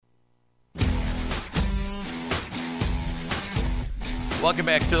Welcome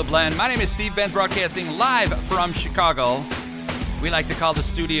back to The Blend. My name is Steve Benz, broadcasting live from Chicago. We like to call the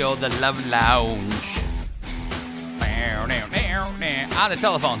studio the Love Lounge. On the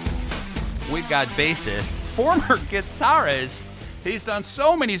telephone, we've got bassist, former guitarist. He's done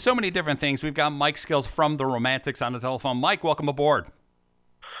so many different things. We've got Mike Skills from The Romantics on the telephone. Mike, welcome aboard.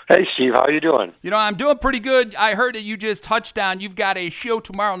 Hey, Steve. How are you doing? You know, I'm doing pretty good. I heard that you just touched on. You've got a show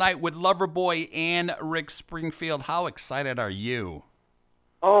tomorrow night with Loverboy and Rick Springfield. How excited are you?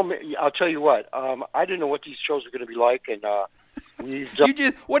 Oh, I'll tell you what. I didn't know what these shows were going to be like, and we've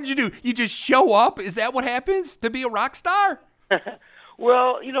done... What did you do? You just show up? Is that what happens to be a rock star?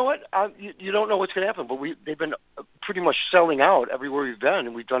 Well, you know what? You don't know what's going to happen, but they've been pretty much selling out everywhere we've been,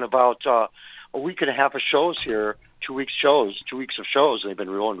 and we've done about a week and a half of shows here, 2 weeks of shows, and they've been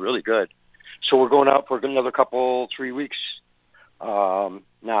rolling really good. So we're going out for another 3 weeks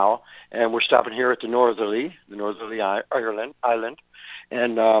now, and we're stopping here at the Northerly Island.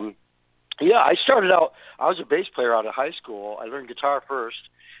 And, I started out, I was a bass player out of high school. I learned guitar first.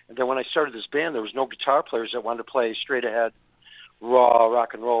 And then when I started this band, there was no guitar players that wanted to play straight ahead, raw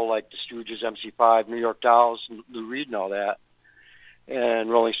rock and roll like the Stooges, MC5, New York Dolls, and Lou Reed and all that, and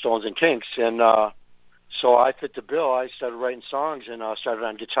Rolling Stones and Kinks. And so I fit the bill. I started writing songs and started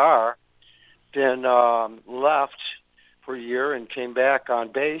on guitar, then left for a year and came back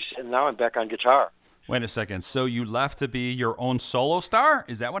on bass, and now I'm back on guitar. Wait a second. So you left to be your own solo star?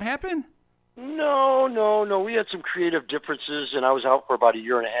 Is that what happened? No. We had some creative differences, and I was out for about a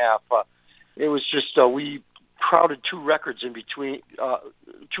year and a half. It was just we crowded two records in between,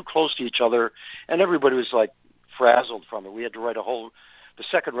 too close to each other, and everybody was like frazzled from it. We had to write the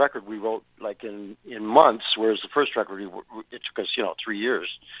second record we wrote like in months, whereas the first record it took us 3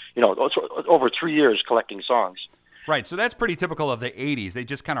 years. Over 3 years collecting songs. Right, so that's pretty typical of the 80s. They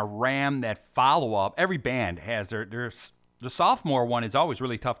just kind of ram that follow-up. Every band has the sophomore one is always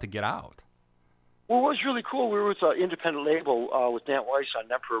really tough to get out. Well, it was really cool. We were with an independent label with Nat Weiss on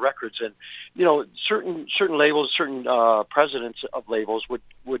Emperor Records, and certain labels, certain presidents of labels would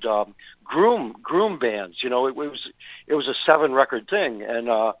groom bands. It was a 7-record thing, and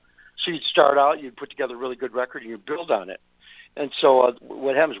so you'd start out, you'd put together a really good record, and you'd build on it. And so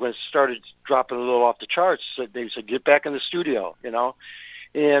what happens when it started dropping a little off the charts, they said, get back in the studio,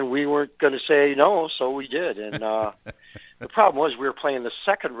 and we weren't going to say no, so we did. And the problem was we were playing the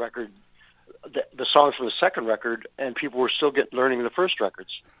second record, the songs from the second record, and people were still learning the first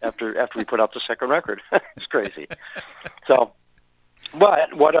records after we put out the second record. It's crazy. So,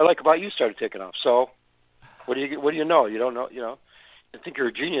 but what I like about you started taking off. So what do you know? You don't know, I think you're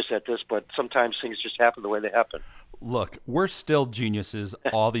a genius at this, but sometimes things just happen the way they happen. Look, we're still geniuses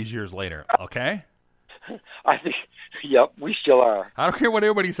all these years later, okay? I think, yep, we still are. I don't care what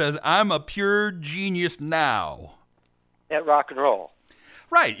everybody says. I'm a pure genius now. At rock and roll.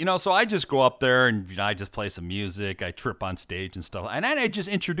 Right. So I just go up there and I just play some music. I trip on stage and stuff. And then I just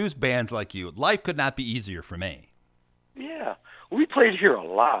introduce bands like you. Life could not be easier for me. Yeah. We played here a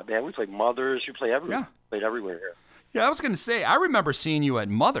lot, man. We played Mothers. We played everywhere. Yeah. Played everywhere here. Yeah, I was going to say, I remember seeing you at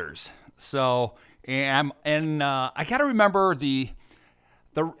Mothers. So, and I got to remember the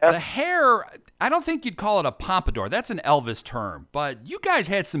hair. I don't think you'd call it a pompadour. That's an Elvis term. But you guys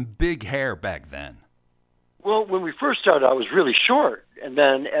had some big hair back then. Well, when we first started, I was really short. And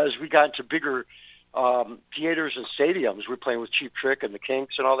then as we got into bigger theaters and stadiums, we were playing with Cheap Trick and the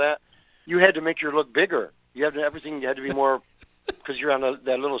Kinks and all that, you had to make your look bigger. You had to be more, because you're on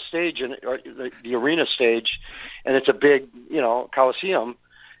that little stage, or the arena stage, and it's a big, coliseum,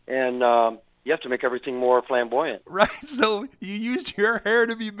 and you have to make everything more flamboyant. Right, so you used your hair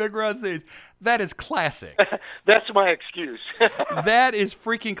to be bigger on stage. That is classic. That's my excuse. That is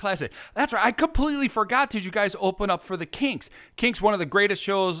freaking classic. That's right. I completely forgot. Did you guys open up for the Kinks? Kinks, one of the greatest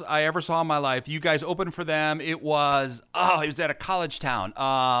shows I ever saw in my life. You guys opened for them. It was at a college town.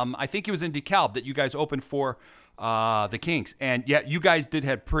 I think it was in DeKalb that you guys opened for the Kinks. And yeah, you guys did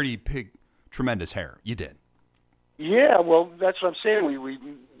have pretty big, tremendous hair. You did. Yeah, well, that's what I'm saying.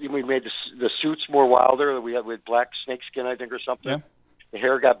 We made the suits more wilder. We had with black snakeskin, I think, or something. Yeah. The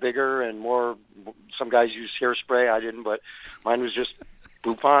hair got bigger and more. Some guys used hairspray. I didn't, but mine was just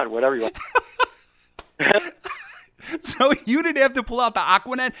Bouffant, whatever you want. So you didn't have to pull out the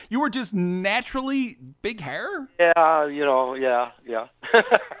Aquanet? You were just naturally big hair? Yeah, yeah.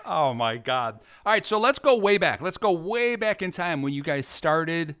 Oh, my God. All right, so let's go way back. Let's go way back in time when you guys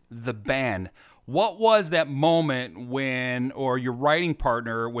started the band. What was that moment when, or your writing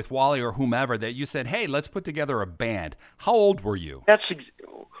partner with Wally or whomever, that you said, hey, let's put together a band? How old were you? I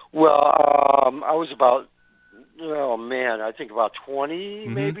was about, I think about 20,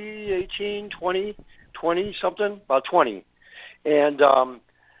 maybe 18, 20 something, about 20. And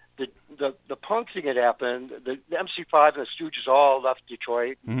the punk thing had happened. The MC5 and the Stooges all left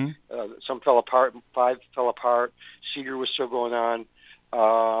Detroit. Some fell apart. Five fell apart. Seeger was still going on.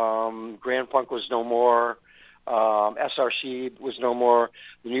 Grand Funk was no more. SRC was no more.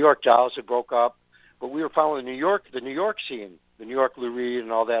 The New York Dolls had broke up. But we were following the New York scene, the New York Lou Reed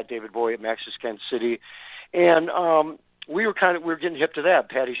and all that, David Bowie at Max's Kansas City. And we were getting hip to that,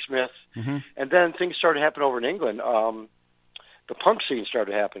 Patti Smith. And then things started happening over in England. The punk scene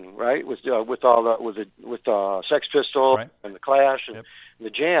started happening, right? With Sex Pistols and the Clash and the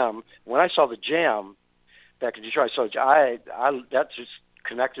Jam. When I saw the Jam back in Detroit, that just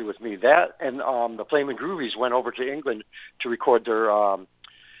connected with me. That and the Flamin' Groovies went over to England to record their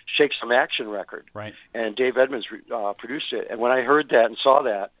Shake Some Action record. Right. And Dave Edmunds produced it. And when I heard that and saw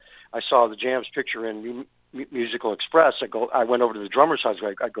that, I saw the Jam's picture in Musical Express. I went over to the drummer's house.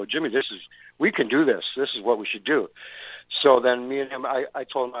 I go, Jimmy, we can do this. This is what we should do. So then me and him, I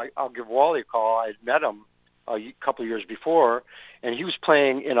told him I'll give Wally a call. I had met him a couple of years before, and he was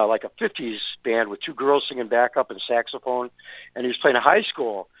playing in a 50s band with two girls singing backup and saxophone, and he was playing a high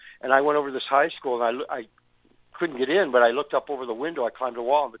school. And I went over to this high school, and I couldn't get in, but I looked up over the window. I climbed a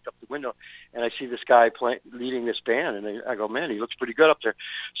wall and looked up the window, and I see this guy leading this band, and I go, man, he looks pretty good up there.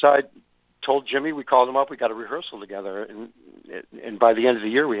 So I told Jimmy, we called him up, we got a rehearsal together, and by the end of the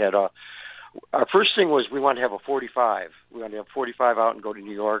year we had our first thing was we wanted to have a 45. We wanted to have 45 out and go to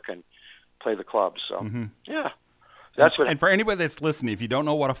New York and play the clubs. So, yeah. That's what. And for anybody that's listening, if you don't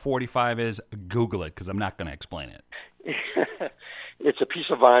know what a 45 is, Google it, because I'm not going to explain it. It's a piece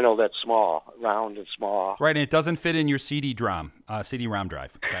of vinyl that's small, round and small. Right, and it doesn't fit in your CD-ROM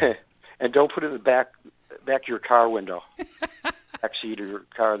drive. Okay? And don't put it in the back of your car window. Backseat of your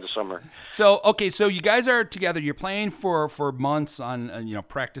car in the summer. So you guys are together. You're playing for months on,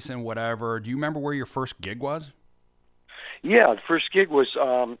 practicing whatever. Do you remember where your first gig was? Yeah, the first gig was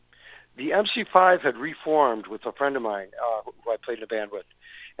the MC5 had reformed with a friend of mine who I played in a band with,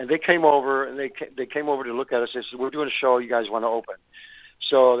 and they came over and they came over to look at us. They said, "We're doing a show. You guys want to open?"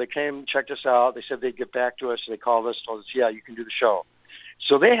 So they came, checked us out. They said they'd get back to us. They called us, told us, "Yeah, you can do the show."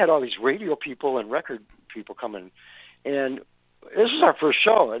 So they had all these radio people and record people coming, and this was our first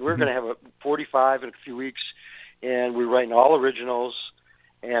show, and we were going to have a 45 in a few weeks, and we were writing all originals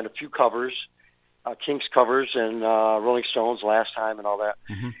and a few covers, Kinks covers and Rolling Stones Last Time and all that.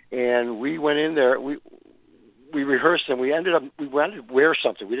 And we went in there, we rehearsed, and we wanted to wear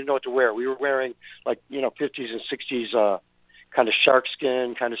something. We didn't know what to wear. We were wearing 50s and 60s kind of shark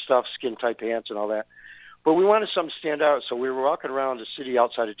skin kind of stuff, skin tight pants and all that. But we wanted something to stand out, so we were walking around the city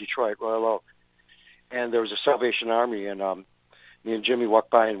outside of Detroit, Royal Oak, and there was a Salvation Army, and me and Jimmy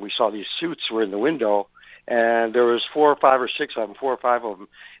walked by, and we saw these suits were in the window, and there was 4 or 5 or 6 of them,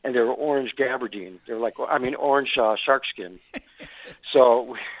 and they were orange gabardine. They were orange shark skin.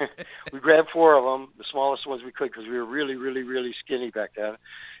 So we grabbed 4 of them, the smallest ones we could, because we were really, really, really skinny back then,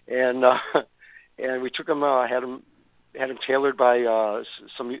 and we took them, had them tailored by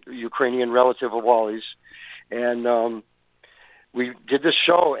some Ukrainian relative of Wally's, and we did this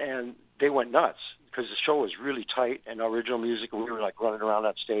show, and they went nuts. Because the show was really tight and original music, and we were running around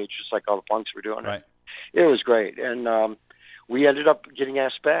that stage just like all the punks were doing. Right. It was great, and we ended up getting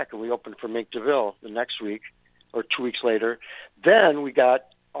asked back, and we opened for Mink DeVille the next week or 2 weeks later. Then we got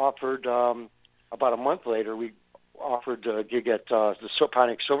offered about a month later. We offered a gig at the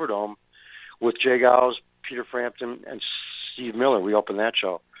Pontiac Silverdome with Jay Giles, Peter Frampton, and Steve Miller. We opened that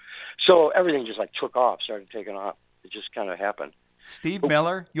show, so everything just took off, started taking off. It just kind of happened. Steve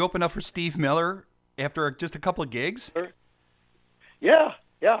Miller, you opened up for Steve Miller after just a couple of gigs? Yeah.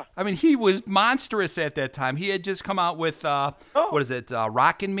 I mean, he was monstrous at that time. He had just come out with, what is it,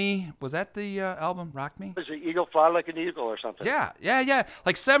 Rockin' Me? Was that the album, Rock Me? Was the Eagle Fly Like an Eagle or something? Yeah.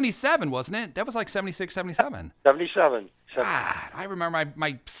 Like 77, wasn't it? That was like 76, 77. 77. God, I remember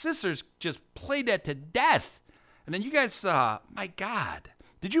my sisters just played that to death. And then you guys, my God.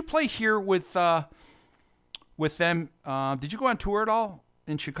 Did you play here with them? Did you go on tour at all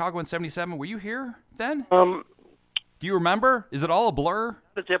in Chicago in 77? Were you here then? Do you remember? Is it all a blur?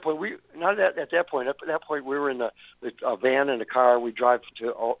 At that point, at that point, we were in the van and the car. We drive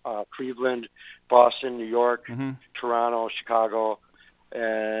to Cleveland, Boston, New York, Toronto, Chicago,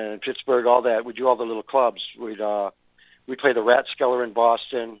 and Pittsburgh. All that. We do all the little clubs. We play the Rathskeller in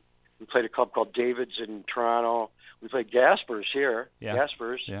Boston. We played a club called David's in Toronto. We played Gasper's here,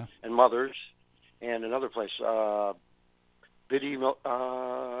 and Mother's, and another place. Biddy, no,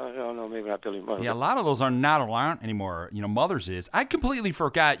 maybe not Billy Mother. Yeah, a lot of those are not around anymore. Mother's is. I completely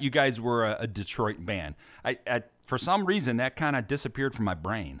forgot you guys were a Detroit band. For some reason, that kind of disappeared from my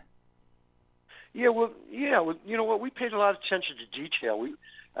brain. You know what? We paid a lot of attention to detail.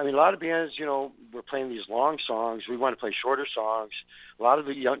 I mean, a lot of bands, were playing these long songs. We want to play shorter songs. A lot of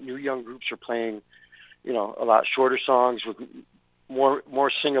the new young groups are playing, a lot shorter songs with more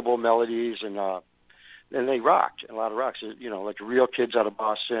singable melodies, and they rocked. A lot of rocks. Like the Real Kids out of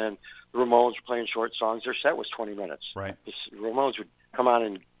Boston, the Ramones were playing short songs. Their set was 20 minutes. Right. The Ramones would come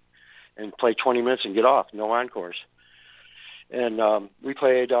on and play 20 minutes and get off. No encores. And we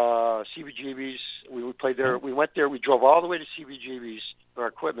played CBGB's. We played there. We went there. We drove all the way to CBGB's for our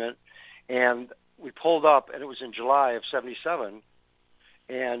equipment, and we pulled up, and it was in July of '77,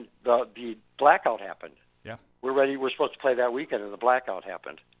 and the blackout happened. Yeah. We're ready. We're supposed to play that weekend, and the blackout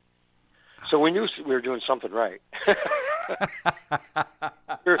happened. So we knew we were doing something right.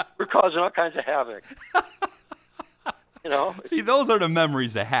 we're causing all kinds of havoc. See, those are the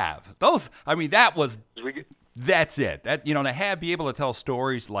memories to have. That's it. To be able to tell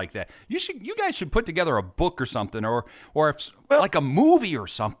stories like that. You guys should put together a book or something, or like a movie or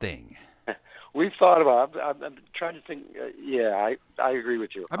something. We've thought about it. I'm trying to think. I agree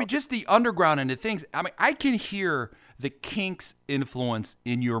with you. I mean, just the underground and the things. I mean, I can hear the Kinks' influence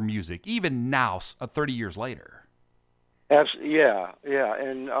in your music, even now, 30 years later. Absolutely, yeah.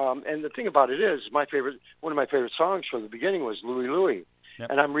 And the thing about it is, one of my favorite songs from the beginning was Louie Louie. Yep.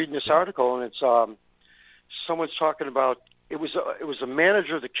 And I'm reading this article, and it's someone's talking about it was a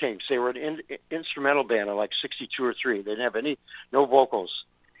manager of the Kinks. They were an instrumental band of like 62 or 3. They didn't have no vocals,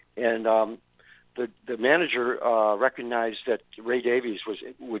 and the manager recognized that Ray Davies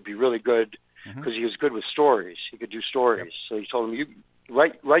would be really good because he was good with stories. He could do stories. Yep. So he told him, "You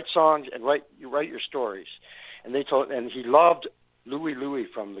write songs and write your stories." And he loved Louie Louie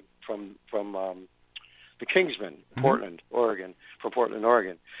from the Kingsmen, Portland, Oregon, from Portland,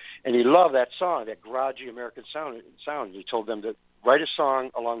 Oregon. And he loved that song, that garagey American sound. He told them to write a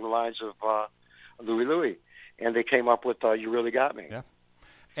song along the lines of Louie Louie. And they came up with You Really Got Me. Yeah.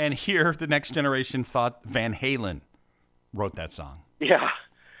 And here, the next generation thought Van Halen wrote that song. Yeah.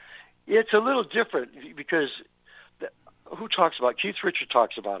 It's a little different because who talks about it? Keith Richards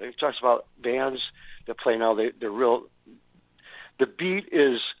talks about it. He talks about bands that play now. The beat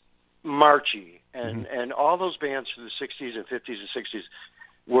is marchy. And all those bands from the 60s and 50s and 60s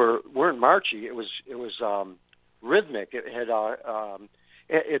weren't marchy. It was rhythmic. It had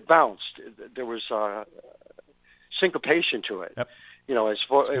it bounced. There was syncopation to it. Yep. As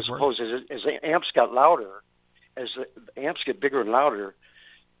opposed as the amps got louder, as the amps get bigger and louder,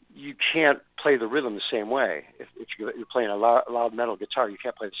 you can't play the rhythm the same way. If you're playing a loud metal guitar, you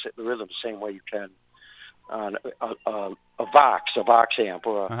can't play the rhythm the same way you can on a Vox amp,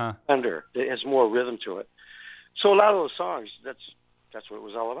 or a Fender. It has more rhythm to it. So a lot of those songs, that's what it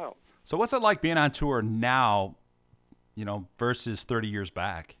was all about. So what's it like being on tour now, versus 30 years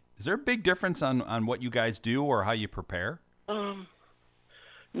back? Is there a big difference on what you guys do or how you prepare?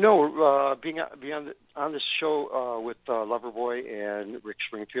 No, being on this show with Loverboy and Rick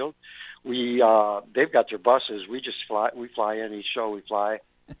Springfield, they've got their buses. We just fly. We fly in each show.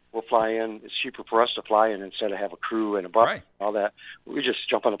 We'll fly in. It's cheaper for us to fly in instead of have a crew and a bus, and all that. We just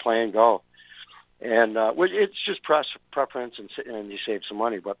jump on a plane and go. And it's just preference, and you save some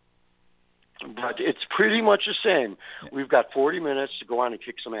money, but it's pretty much the same. We've got 40 minutes to go on and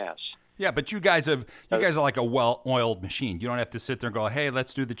kick some ass. Yeah, but you guys are like a well-oiled machine. You don't have to sit there and go, hey,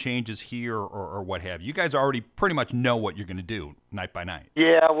 let's do the changes here or what have you. You guys already pretty much know what you're going to do night by night.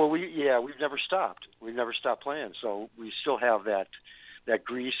 Yeah, well, we've never stopped. We've never stopped playing, so we still have that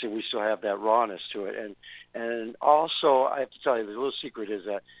grease, and we still have that rawness to it. And also, I have to tell you, the little secret is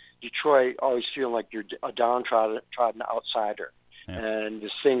that Detroit always feels like you're a downtrodden outsider. Yeah. And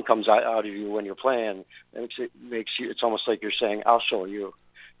this thing comes out of you when you're playing. It makes you. It's almost like you're saying, "I'll show you,"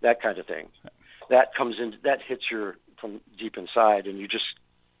 that kind of thing. That comes in. That hits you from deep inside, and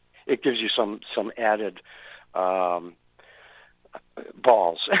it gives you some added balls.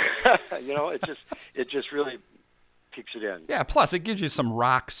 It just really kicks it in. Yeah. Plus, it gives you some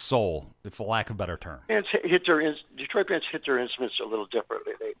rock soul, for lack of a better term. Detroit bands hit their instruments a little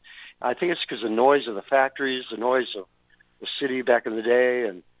differently. I think it's because the noise of the factories, the noise of the city back in the day,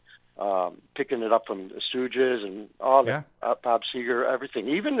 and picking it up from the Stooges and all that, Bob Seger, everything.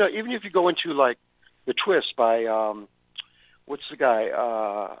 Even if you go into like the Twist by what's the guy?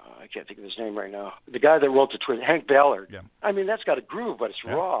 I can't think of his name right now. The guy that wrote the Twist, Hank Ballard. Yeah. I mean, that's got a groove, but it's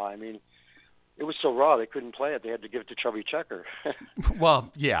raw. I mean, it was so raw they couldn't play it. They had to give it to Chubby Checker.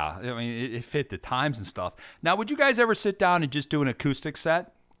 Well, yeah. I mean, it fit the times and stuff. Now, would you guys ever sit down and just do an acoustic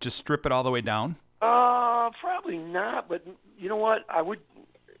set? Just strip it all the way down? Probably not. But you know what? I would.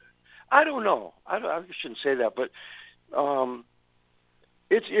 I don't know. I shouldn't say that, but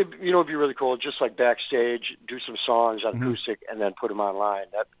it'd be really cool, just like backstage, do some songs on acoustic, and then put them online.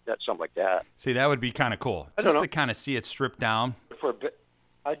 That's something like that. See, that would be kind of cool, just to kind of see it stripped down.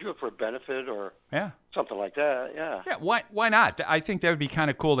 I do it for a benefit or Yeah. something like that. Yeah. Yeah. Why not? I think that would be kind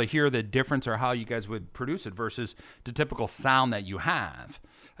of cool to hear the difference or how you guys would produce it versus the typical sound that you have.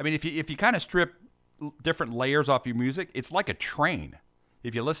 I mean, if you kind of strip different layers off your music, it's like a train.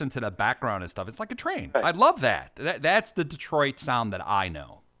 If you listen to the background and stuff, it's like a train. Right. I love that. That's the Detroit sound that I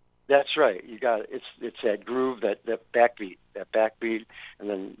know. That's right. You got it. It's that groove, that backbeat, and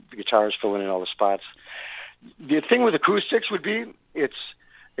then the guitars filling in all the spots. The thing with acoustics would be it's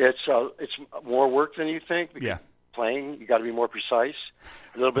more work than you think. Because playing, you got to be more precise,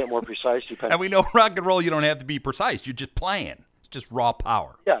 a little bit more precise. And we know rock and roll, you don't have to be precise. You're just playing. It's just raw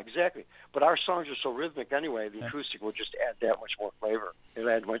power. Yeah, exactly. But our songs are so rhythmic anyway. The acoustic will just add that much more flavor. It'll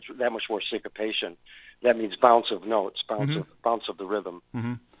add that much more syncopation. That means bounce of notes, bounce of the rhythm.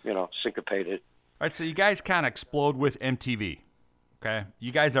 Syncopated. All right, so you guys kind of explode with MTV. Okay,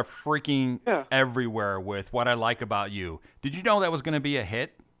 you guys are freaking everywhere with What I Like About You. Did you know that was going to be a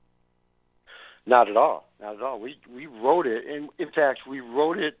hit? Not at all. Not at all. We wrote it, and in fact, we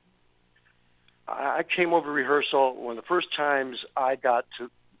wrote it. I came over to rehearsal one of the first times I got to.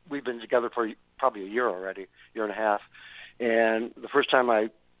 We've been together for probably a year already, year and a half, and the first time I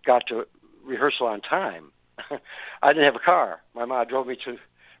got to rehearsal on time, I didn't have a car. My mom drove me to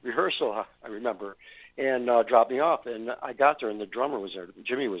rehearsal, I remember, and dropped me off. And I got there, and the drummer was there.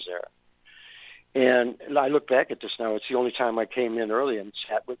 Jimmy was there. And I look back at this now. It's the only time I came in early and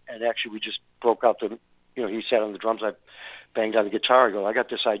sat with, and actually we just broke out he sat on the drums. I banged on the guitar. I go, I got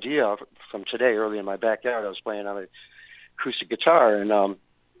this idea from today early in my backyard. I was playing on an acoustic guitar, and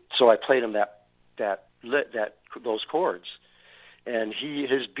so I played him those chords. And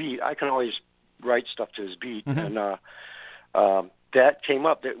his beat, I can always write stuff to his beat, and that came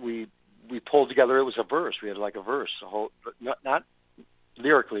up that we pulled together. It was a verse. We had like a verse, a whole, not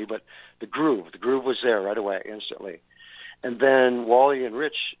lyrically, but the groove. The groove was there right away, instantly. And then Wally and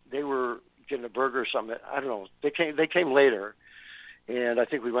Rich, they were getting a burger or something. I don't know. They came later, and I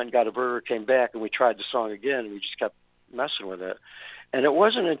think we went and got a burger, came back, and we tried the song again, and we just kept messing with it. And it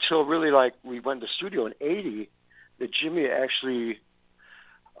wasn't until really like we went to the studio in '80 that Jimmy actually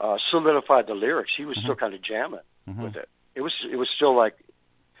solidified the lyrics. He was still kind of jamming with it. It was still like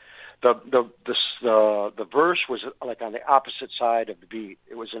the verse was like on the opposite side of the beat.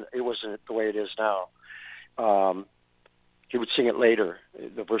 It wasn't the way it is now. He would sing it later.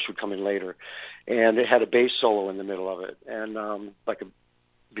 The verse would come in later, and it had a bass solo in the middle of it, and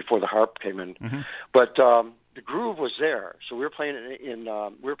before the harp came in. But the groove was there, so we were playing it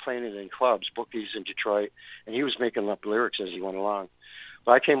in clubs, bookies in Detroit, and he was making up lyrics as he went along.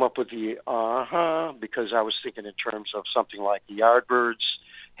 But I came up with the because I was thinking in terms of something like the Yardbirds,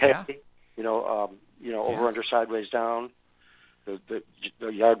 Hey, over, under, sideways, down, the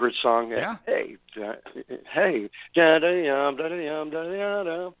Yardbirds song. Yeah. Hey, hey, da-da-yum, da-da-yum,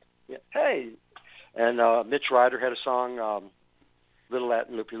 da-da-yum, hey. And Mitch Ryder had a song, Little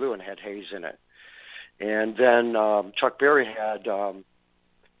Latin Loopy Loo, and had Hayes in it. And then Chuck Berry had I'm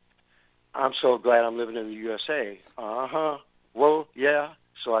So Glad I'm Living in the USA. Whoa, yeah.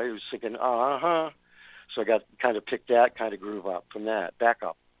 So I was thinking, So I got kind of picked that kind of groove up from that, back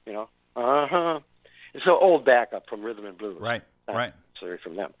up, It's an old backup from rhythm and blues. Right. Sorry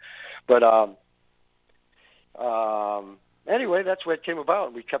from them. But anyway, that's what it came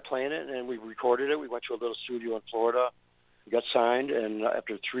about. We kept playing it, and we recorded it. We went to a little studio in Florida. We got signed, and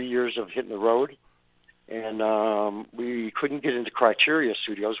after 3 years of hitting the road, and we couldn't get into Criteria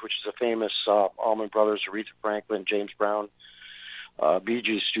Studios, which is a famous Allman Brothers, Aretha Franklin, James Brown, Bee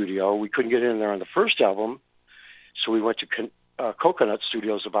Gees studio. We couldn't get in there on the first album, so we went to Coconut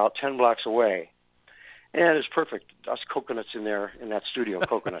Studios about 10 blocks away. And it's perfect. Us coconuts in there in that studio,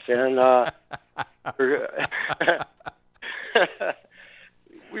 Coconut. And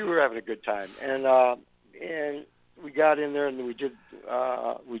we were having a good time. And we got in there, and we did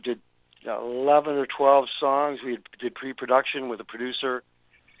 11 or 12 songs. We did pre-production with a producer,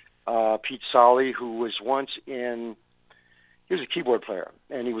 Pete Solly, who was once he was a keyboard player,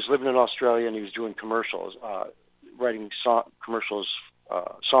 and he was living in Australia, and he was doing commercials, writing commercials,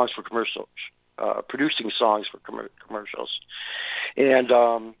 songs for commercials, producing songs for commercials. And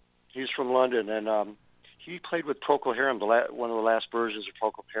he was from London, and he played with Procol Harum, one of the last versions of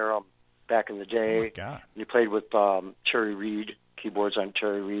Procol Harum back in the day. Oh my God. And he played with Terry Reid, keyboards on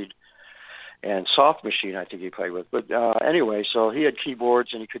Terry Reid, and Soft Machine, I think he played with. But anyway, so he had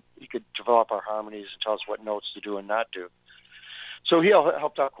keyboards, and he could develop our harmonies and tell us what notes to do and not do. So he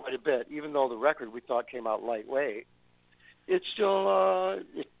helped out quite a bit, even though the record we thought came out lightweight. it still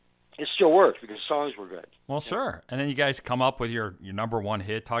it still worked because the songs were good. Well, sure. And then you guys come up with your number one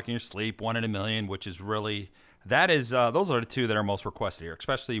hit, "Talking in Your Sleep," 1 in a Million, which is really those are the two that are most requested here,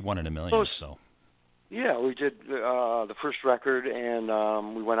 especially 1 in a Million. So yeah, we did the first record, and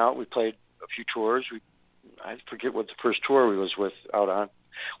we went out. We played a few tours. I forget what the first tour we was with out on.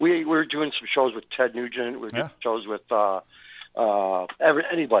 We were doing some shows with Ted Nugent. We were doing shows with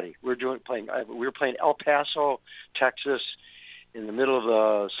anybody. We were playing El Paso, Texas, in the middle of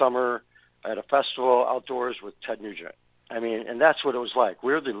the summer at a festival outdoors with Ted Nugent. I mean, and that's what it was like.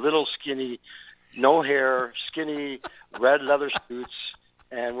 We're the little skinny, no hair, skinny, red leather suits,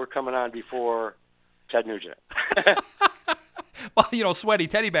 and we're coming on before Ted Nugent. Well, Sweaty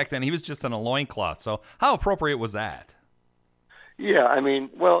Teddy back then, he was just in a loincloth. So how appropriate was that? Yeah, I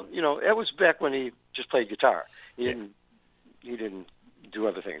mean, well, it was back when he just played guitar. He didn't do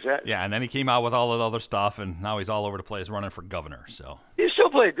other things. Yeah, and then he came out with all that other stuff, and now he's all over the place running for governor. So he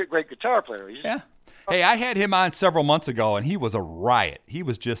still played a great guitar player. Yeah. Hey, I had him on several months ago, and he was a riot. He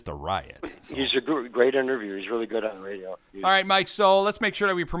was just a riot. So. He's a great interviewer. He's really good on the radio. All right, Mike, so let's make sure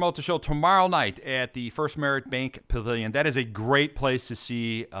that we promote the show tomorrow night at the First Merit Bank Pavilion. That is a great place to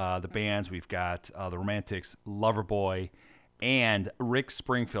see the bands. We've got the Romantics, Loverboy, and Rick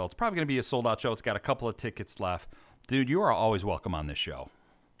Springfield. It's probably going to be a sold-out show. It's got a couple of tickets left. Dude, you are always welcome on this show.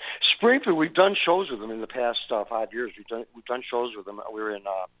 Springfield, we've done shows with them in the past 5 years. We've done shows with them. We were in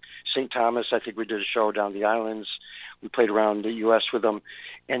St. Thomas. I think we did a show down the islands. We played around the U.S. with him,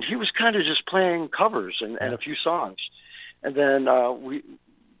 and he was kind of just playing covers and a few songs. And then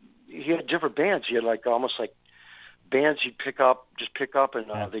he had different bands. He had almost like bands he'd pick up,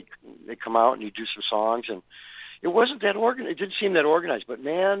 and they come out and he'd do some songs. And it wasn't that organized. It didn't seem that organized. But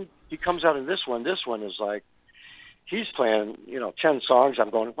man, he comes out in this one. This one is like. He's playing, 10 songs. I'm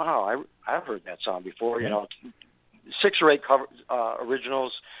going, wow, I've heard that song before. 6 or 8 cover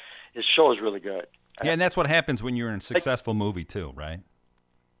originals. His show is really good. Yeah, and that's what happens when you're in a successful movie too, right?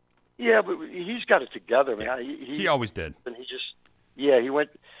 Yeah, but he's got it together, man. Yeah. He always did. And he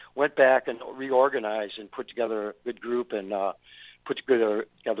went back and reorganized and put together a good group and put together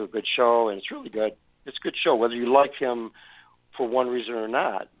a good show, and it's really good. It's a good show, whether you like him for one reason or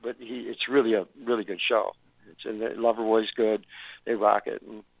not. But it's really a really good show. And the Loverboy's good. They rock it.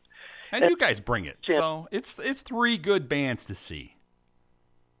 And you guys bring it. So it's 3 good bands to see.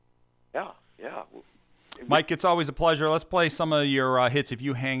 Yeah. Mike, it's always a pleasure. Let's play some of your hits if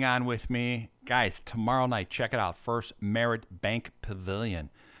you hang on with me. Guys, tomorrow night, check it out. First Merit Bank Pavilion.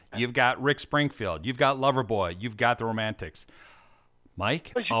 You've got Rick Springfield. You've got Loverboy. You've got the Romantics.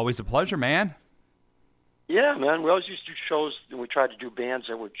 Mike, always a pleasure, man. Yeah, man. We always used to do shows, and we tried to do bands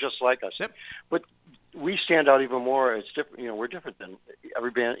that were just like us. Yep. But we stand out even more. It's different. We're different than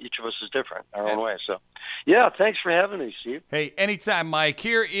every band. Each of us is different our own way. So, yeah, thanks for having me, Steve. Hey, anytime, Mike.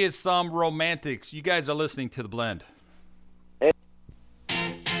 Here is some Romantics. You guys are listening to The Blend.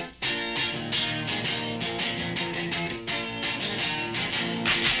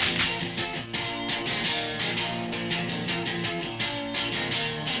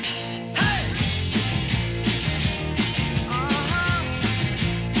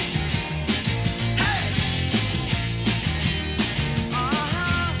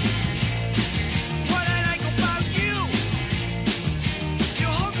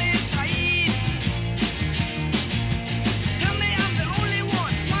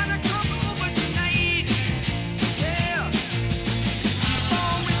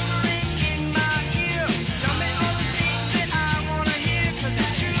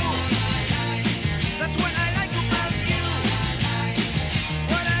 That's when